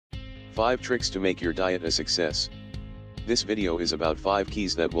5 tricks to make your diet a success. This video is about 5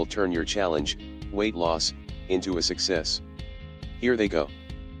 keys that will turn your challenge, weight loss, into a success. Here they go.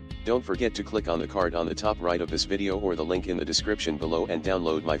 Don't forget to click on the card on the top right of this video or the link in the description below and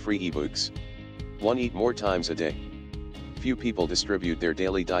download my free ebooks. 1. Eat more times a day. Few people distribute their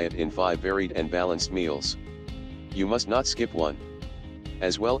daily diet in 5 varied and balanced meals. You must not skip one.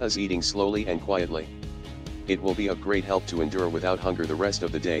 As well as eating slowly and quietly. It will be of great help to endure without hunger the rest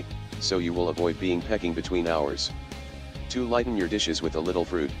of the day, so you will avoid being pecking between hours. 2. Lighten your dishes with a little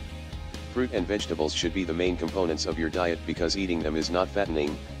fruit. Fruit and vegetables should be the main components of your diet because eating them is not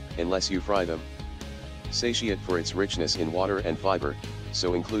fattening, unless you fry them. Satiate for its richness in water and fiber,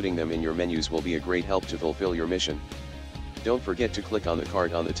 so including them in your menus will be a great help to fulfill your mission. Don't forget to click on the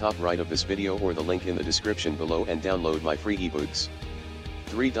card on the top right of this video or the link in the description below and download my free ebooks.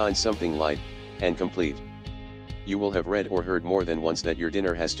 3. Dine something light and complete. You will have read or heard more than once that your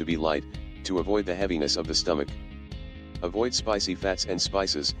dinner has to be light, to avoid the heaviness of the stomach. Avoid spicy fats and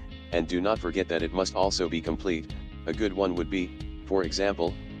spices, and do not forget that it must also be complete. A good one would be, for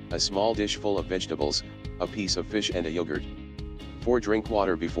example, a small dish full of vegetables, a piece of fish and a yogurt. 4. Drink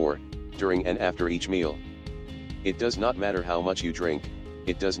water before, during and after each meal. It does not matter how much you drink,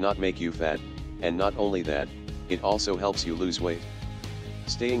 it does not make you fat, and not only that, it also helps you lose weight.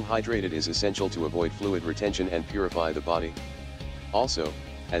 Staying hydrated is essential to avoid fluid retention and purify the body. Also,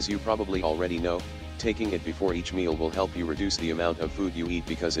 as you probably already know, taking it before each meal will help you reduce the amount of food you eat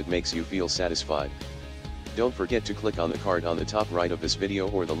because it makes you feel satisfied. Don't forget to click on the card on the top right of this video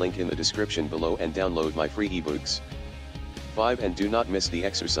or the link in the description below and download my free ebooks. 5. And do not miss the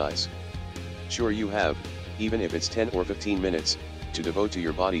exercise. Sure, you have, even if it's 10 or 15 minutes, to devote to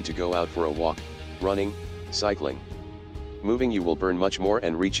your body to go out for a walk, running, cycling. Moving you will burn much more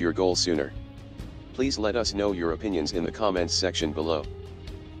and reach your goal sooner. Please let us know your opinions in the comments section below.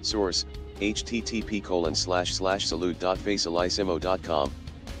 Source: http://salute.facialissimo.com.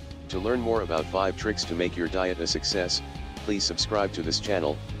 To learn more about 5 tricks to make your diet a success, please subscribe to this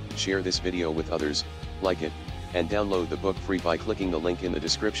channel, share this video with others, like it, and download the book free by clicking the link in the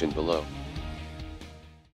description below.